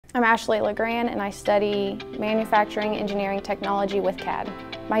I'm Ashlee Lagrand and I study manufacturing engineering technology with CAD.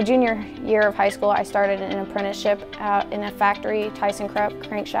 My junior year of high school, I started an apprenticeship out in a factory, ThyssenKrupp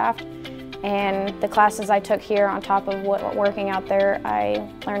crankshaft, and the classes I took here on top of working out there, I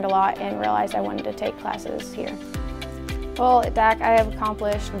learned a lot and realized I wanted to take classes here. Well, at DACC I have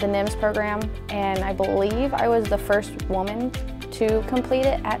accomplished the NIMS program, and I believe I was the first woman to complete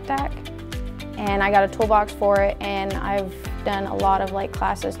it at DACC. And I got a toolbox for it, and I've done a lot of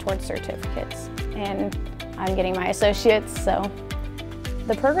classes towards certificates, and I'm getting my associates. So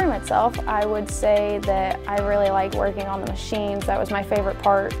the program itself, I would say that I really like working on the machines. That was my favorite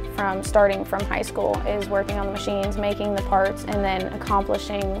part from starting from high school, is working on the machines, making the parts, and then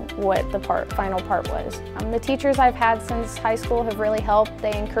accomplishing what the final part was. The teachers I've had since high school have really helped.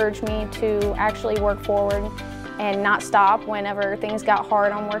 They encouraged me to actually work forward and not stop whenever things got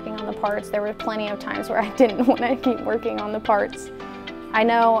hard on working on the parts. There were plenty of times where I didn't want to keep working on the parts. I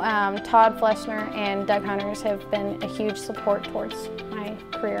know Todd Flessner and Doug Hunters have been a huge support towards my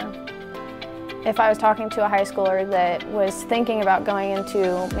career. If I was talking to a high schooler that was thinking about going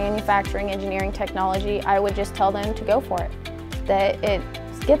into manufacturing engineering technology, I would just tell them to go for it. That it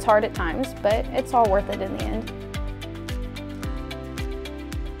gets hard at times, but it's all worth it in the end.